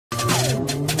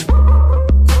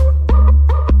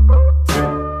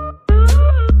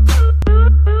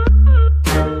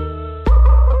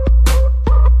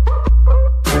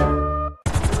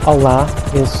Olá,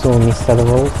 eu sou o Mr.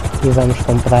 Wolf e vamos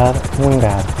comprar um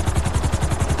hangar.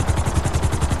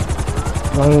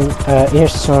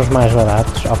 Estes são os mais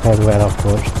baratos, ao pé do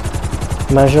aeroporto,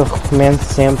 mas eu recomendo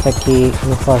sempre aqui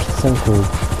no Foz de Sancudo.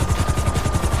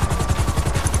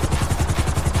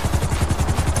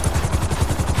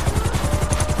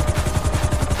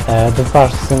 Do Foz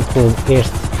de Sancudo,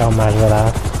 este é o mais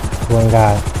barato, o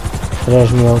hangar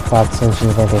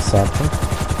 3.497,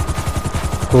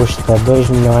 custa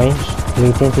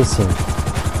 2.085.000.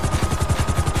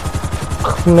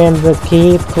 Recomendo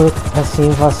aqui porque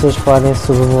assim vocês podem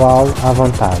sobrevoá-lo à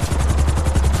vontade.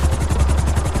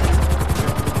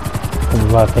 Como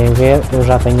podem ver, eu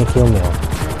já tenho aqui o meu.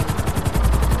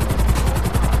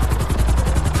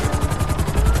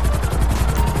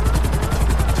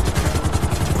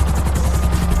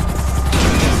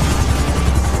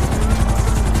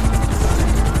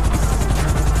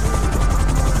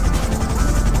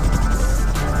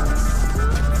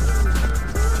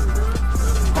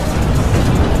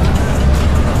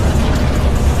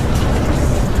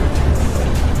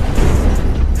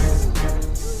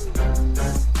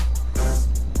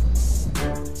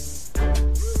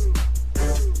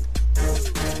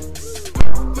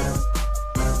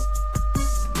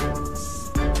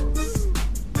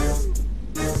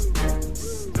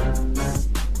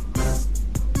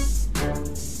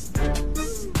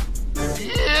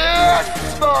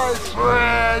 My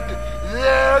friend,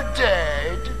 they're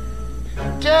dead.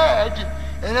 Dead,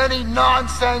 and any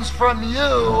nonsense from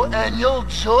you, and you'll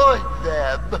join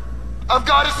them. I've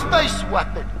got a space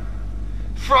weapon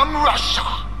from Russia.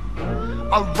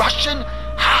 A Russian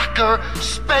hacker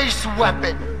space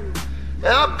weapon.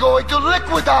 And I'm going to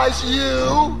liquidize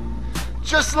you,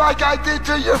 just like I did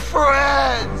to your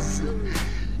friends.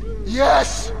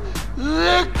 Yes,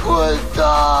 liquidize.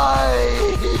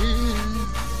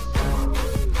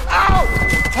 Ow!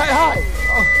 Hey, hi!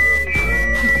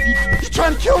 You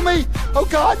trying to kill me? Oh,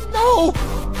 God, no!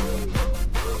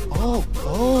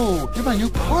 Oh, you're my new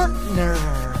partner.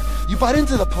 You bought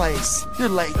into the place. You're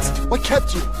late. What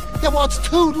kept you? Yeah, well, it's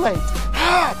too late.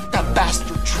 That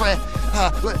bastard Trent.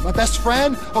 My best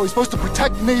friend? Oh, he's supposed to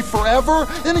protect me forever?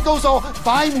 Then he goes all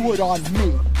Vinewood on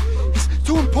me. He's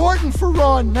too important for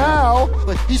Ron now.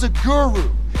 Like, he's a guru.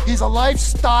 He's a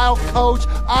lifestyle coach.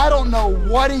 I don't know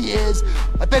what he is.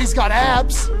 I bet he's got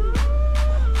abs.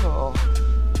 Oh,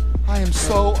 I am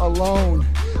so alone.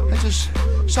 I just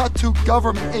shot 2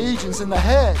 government agents in the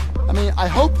head. I mean, I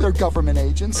hope they're government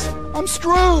agents. I'm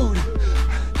screwed.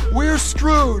 We're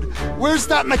screwed. Where's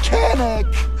that mechanic?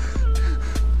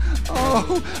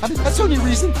 Oh, I mean, that's the only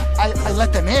reason I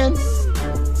let them in.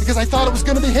 Because I thought it was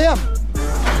gonna be him.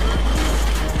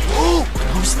 Ooh,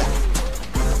 who's that?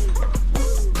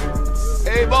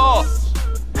 Hey, boss!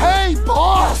 Hey,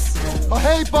 boss! Oh,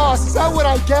 hey, boss, is that what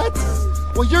I get?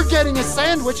 Well, you're getting a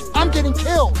sandwich, I'm getting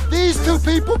killed. These 2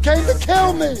 people came to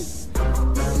kill me.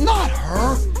 Not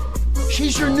her.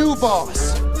 She's your new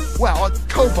boss. Well, a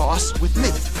co-boss with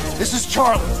me. This is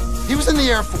Charlie. He was in the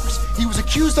Air Force. He was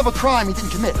accused of a crime he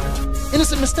didn't commit.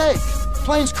 Innocent mistake.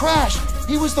 Planes crashed.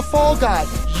 He was the fall guy.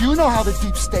 You know how the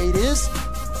deep state is.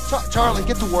 Charlie,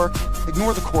 get to work.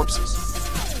 Ignore the corpses.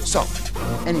 So,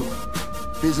 anyway.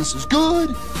 Business is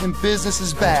good, and business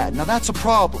is bad. Now that's a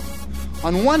problem.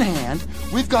 On one hand,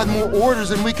 we've got more orders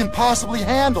than we can possibly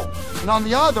handle. And on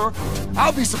the other,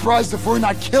 I'll be surprised if we're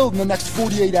not killed in the next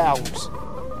 48 hours.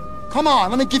 Come on,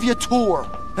 let me give you a tour.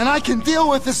 And I can deal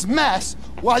with this mess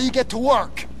while you get to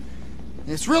work.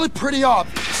 It's really pretty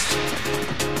obvious.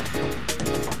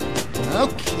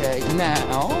 Okay,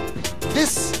 now,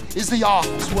 this is the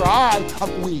office where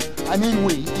we,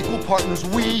 equal partners,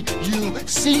 we, you,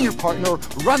 senior partner,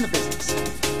 run the business.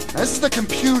 Now, this is the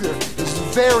computer. This is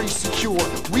very secure.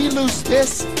 We lose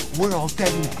this, we're all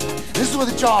dead men. This is where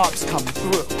the jobs come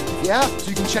through. Yeah? So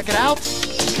you can check it out?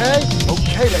 Okay?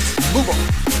 Okay, let's move on.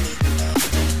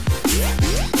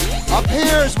 Up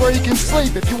here is where you can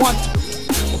sleep if you want to.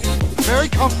 It's very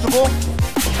comfortable,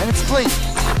 and it's clean.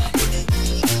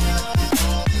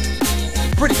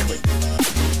 Pretty clean.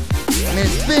 I mean,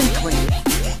 it's been cleaned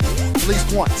at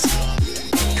least once.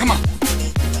 Come on.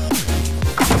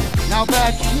 Now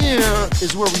back here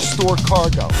is where we store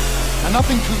cargo. Now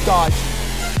nothing too dodgy.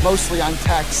 Mostly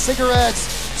untaxed cigarettes,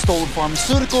 stolen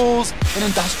pharmaceuticals, and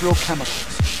industrial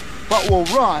chemicals. But we'll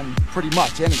run pretty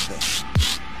much anything.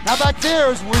 Now back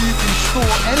there is where you can store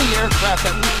any aircraft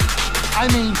that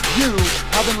you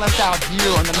haven't left out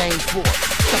here on the main floor.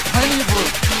 There's plenty of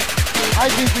room. I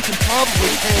think we can probably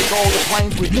take all the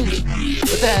planes we need.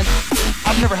 But then,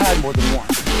 I've never had more than one.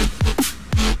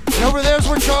 And over there's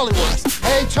where Charlie was.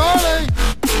 Hey, Charlie!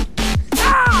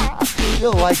 Ah!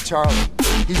 You'll like Charlie.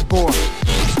 He's boring.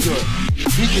 He's good.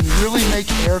 He can really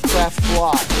make aircraft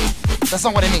fly. That's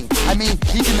not what I mean. I mean,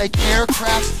 he can make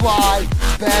aircraft fly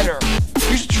better.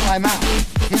 You should try him out.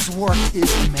 His work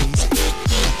is amazing.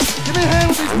 Give me a hand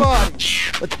with these bodies.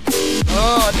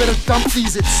 I better dump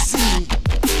these at sea.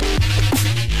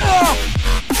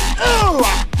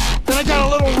 Then I got a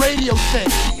little radio thing,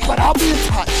 but I'll be in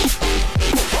touch.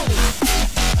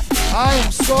 I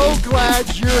am so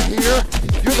glad you're here.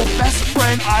 You're the best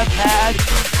friend I've had,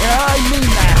 and I mean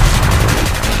that.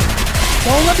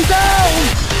 Don't let me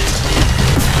down!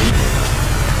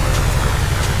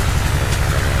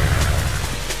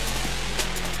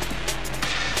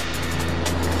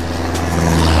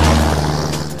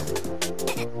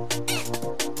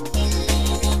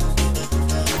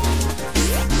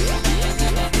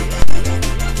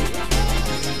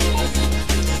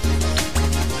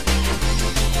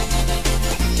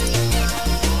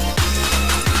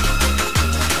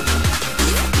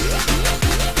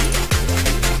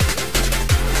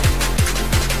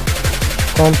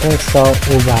 Comprem só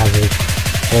o básico,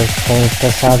 pois com o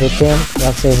passar do tempo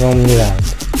vocês vão melhorar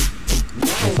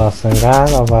o vosso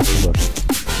hangar ao vosso gosto.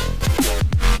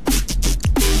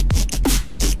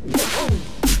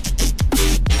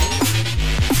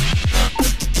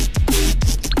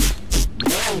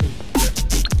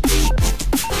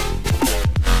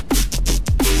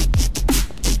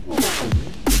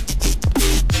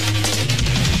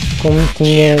 Como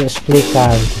tinha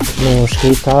explicado no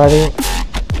escritório,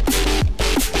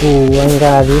 o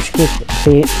hangar e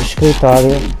o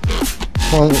escritório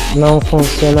não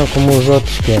funcionam como os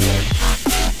outros esquemas.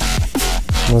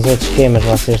 Nos outros esquemas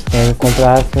vocês têm de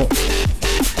comprar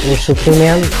os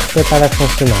suprimentos para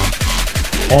funcionar.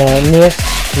 Neste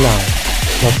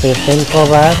não. Vocês têm de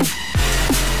roubar.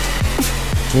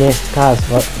 Neste caso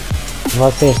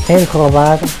vocês têm de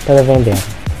roubar para vender.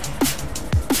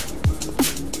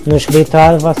 No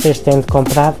escritório vocês têm de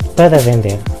comprar para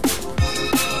vender.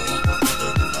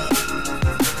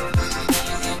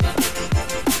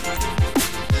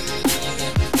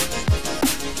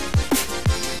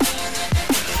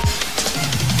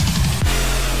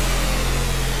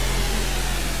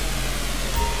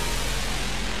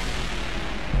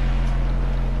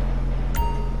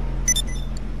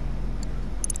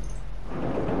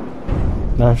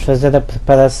 Vamos fazer a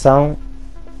preparação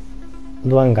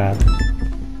do hangar.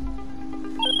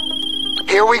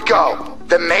 Here we go.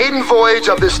 The maiden voyage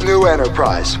of this new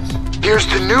enterprise. Here's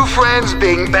to new friends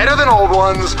being better than old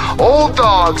ones, old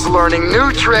dogs learning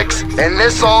new tricks, and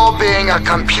this all being a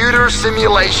computer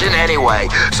simulation anyway.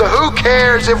 So who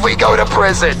cares if we go to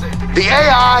prison? The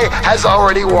AI has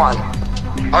already won.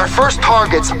 Our first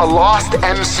target's a lost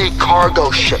MC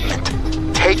cargo shipment.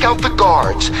 Take out the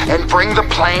guards and bring the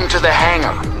plane to the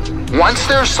hangar. Once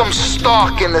there's some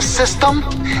stock in the system,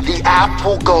 the app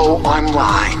will go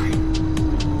online.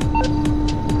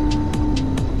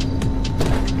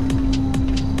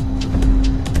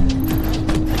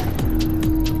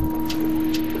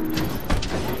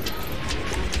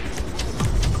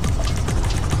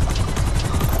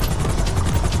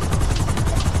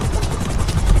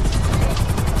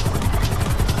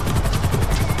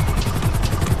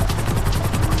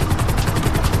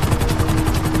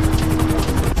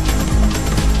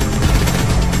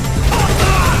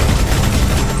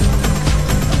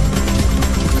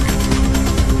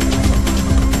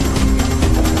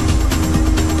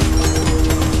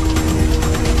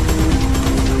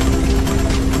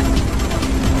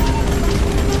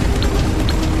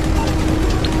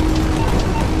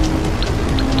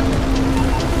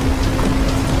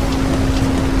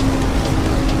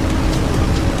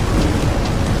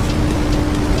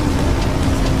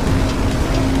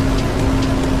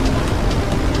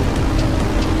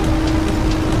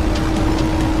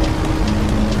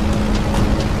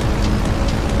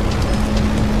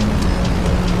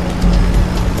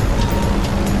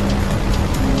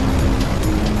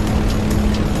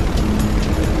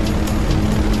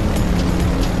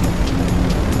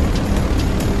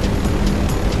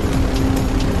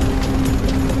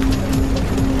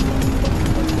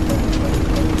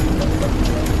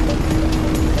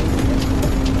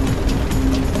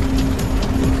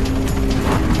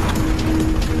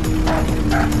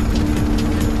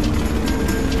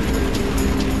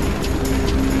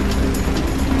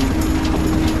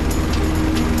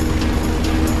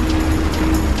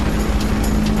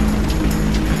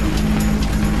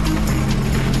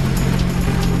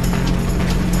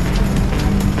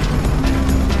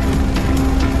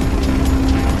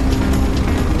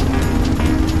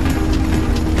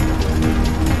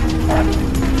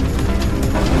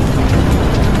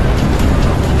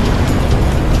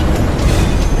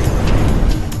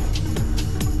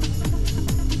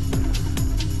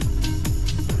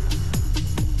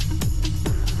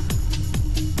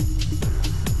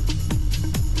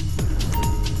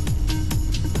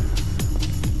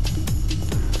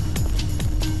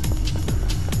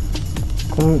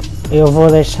 eu vou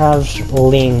deixar-vos o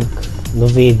link do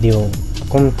vídeo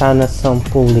como está na sessão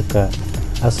pública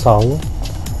a solo,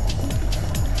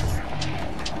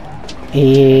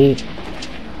 e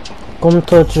como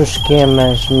todos os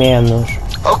esquemas menos.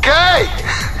 Okay,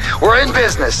 we're in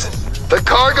business. The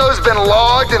cargo's been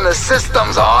logged and the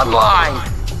system's online.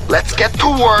 Let's get to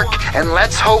work and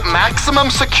let's hope maximum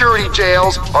security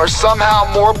jails are somehow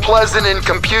more pleasant in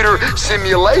computer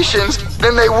simulations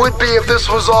than they would be if this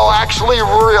was all actually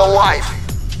real life.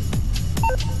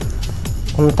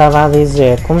 Como estava a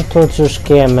dizer, como todos os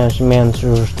esquemas menos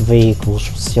os de veículos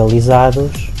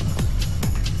especializados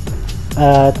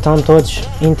estão todos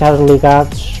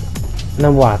interligados na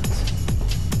boate.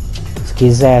 Se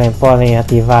quiserem podem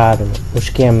ativar os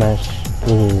esquemas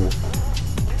do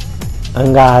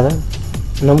hangar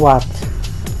na boate.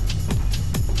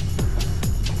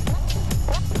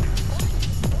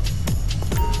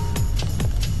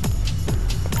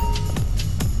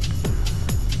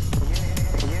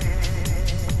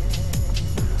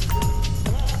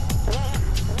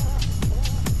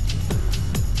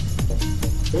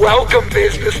 Welcome,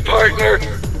 business partner.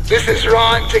 This is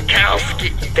Ron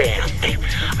Tikowski. Damn,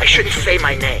 I shouldn't say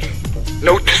my name.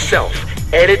 Note to self,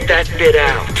 edit that bit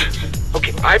out.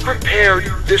 Okay, I prepared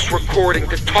this recording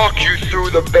to talk you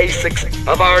through the basics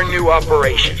of our new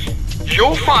operation.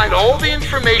 You'll find all the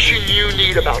information you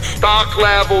need about stock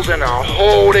levels and our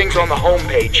holdings on the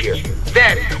homepage here.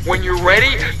 Then, when you're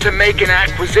ready to make an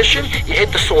acquisition, you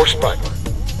hit the source button.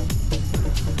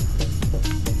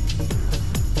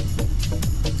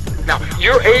 Now,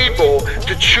 you're able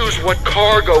to choose what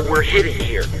cargo we're hitting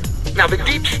here. Now, the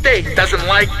deep state doesn't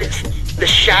like this. The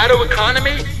shadow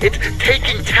economy, it's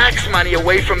taking tax money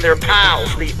away from their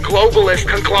pals, the globalist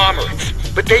conglomerates.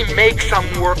 But they make some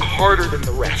work harder than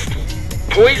the rest.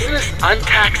 Poisonous,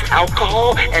 untaxed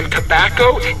alcohol and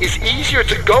tobacco is easier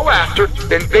to go after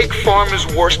than Big Pharma's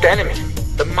worst enemy.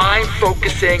 The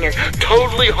mind-focusing and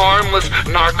totally harmless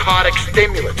narcotic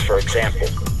stimulants, for example.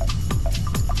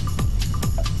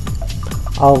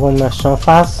 Algumas são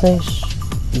fáceis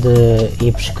de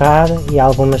ir buscar e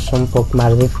algumas são um pouco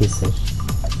mais difíceis.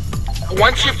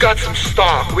 Once you've got some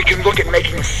stock, we can look at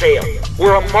making a sale.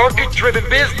 We're a market-driven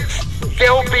business.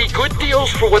 There'll be good deals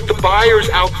for what the buyers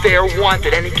out there want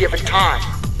at any given time.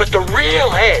 But the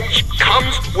real edge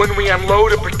comes when we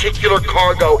unload a particular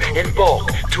cargo in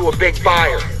bulk to a big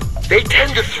buyer. They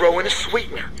tend to throw in a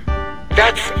sweetener.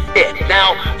 That's it.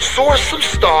 Now, source some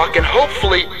stock and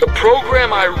hopefully the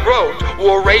program I wrote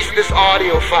will erase this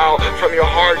audio file from your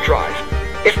hard drive.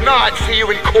 If not, see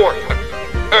you in court.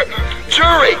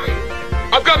 Jury,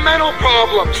 I've got mental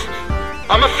problems.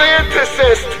 I'm a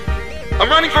fantasist. I'm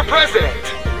running for president.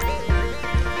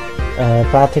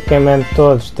 Praticamente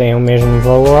todos têm o mesmo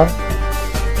valor.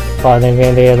 Podem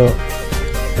vender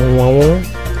um a um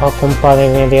ou como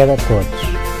podem vender a todos.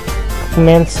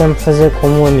 Recomendo sempre fazer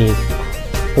como um amigo,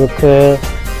 porque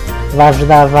vai-vos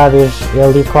dar vários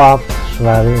helicópteros,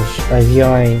 vários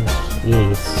aviões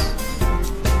e isso.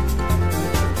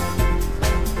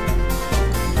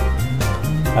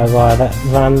 Agora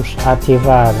vamos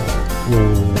ativar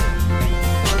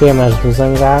os esquemas dos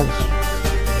hangares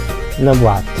na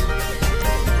boate.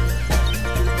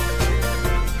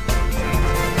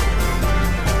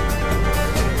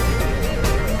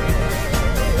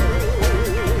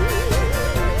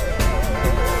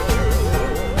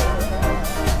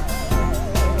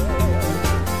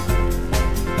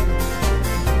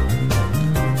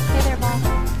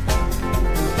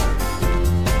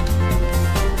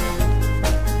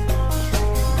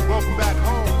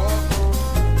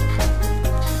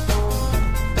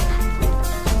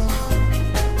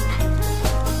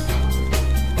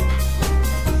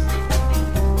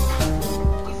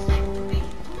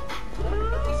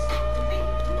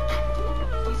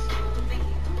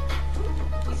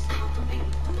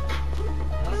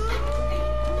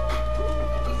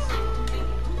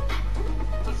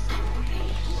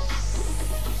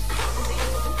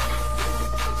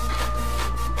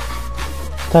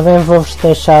 Também vou-vos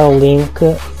deixar o link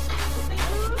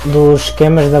dos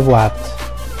esquemas da boate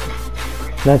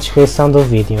na descrição do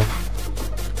vídeo.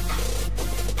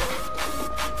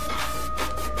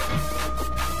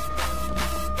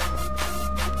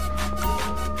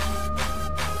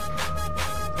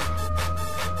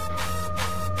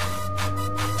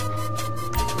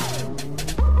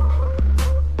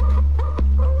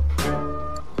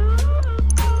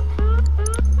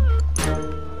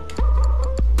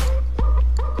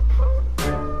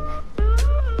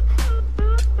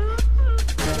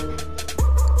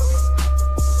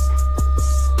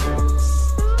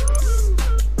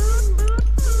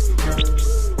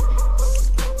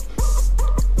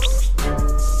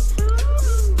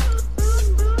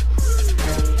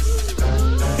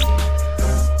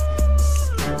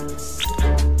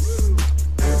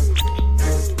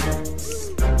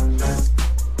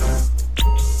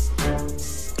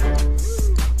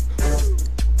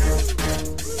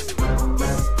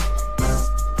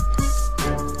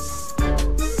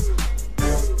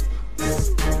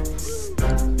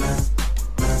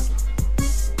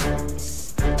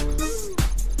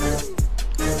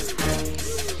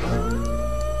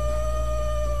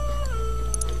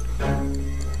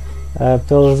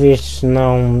 Pelos vistos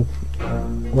não,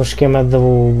 o esquema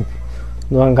do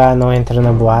hangar não entra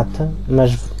na boate,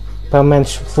 mas pelo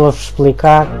menos vou-vos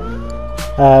explicar.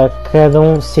 Cada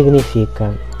um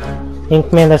significa.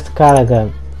 Encomendas de carga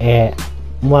é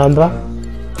Muamba,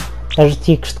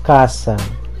 artigos de caça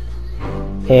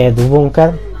é do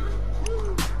bunker,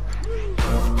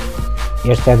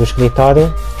 este é do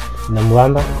escritório da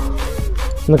Muamba,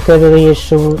 mercadorias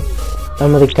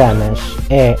sul-americanas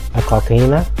é a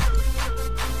cocaína,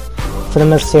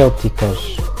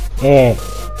 farmacêuticas é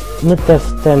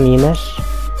metafetaminas,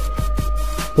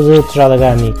 produtos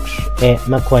orgânicos é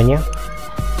maconha,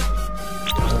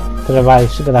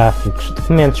 trabalhos gráficos,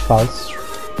 documentos falsos,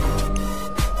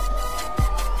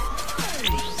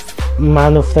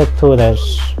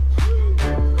 manufaturas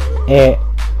é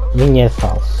dinheiro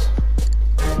falso.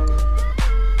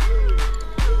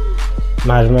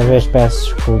 Mais uma vez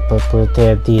peço desculpa por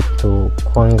ter dito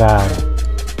que o hangar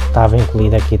estava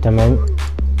incluído aqui também,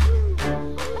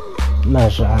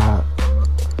 mas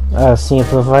assim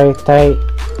aproveitei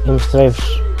e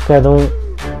mostrei-vos cada um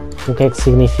o que é que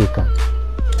significa.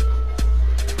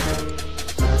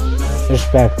 Eu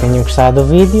espero que tenham gostado do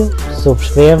vídeo,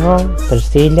 subscrevam,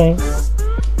 partilhem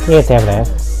e até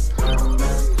breve.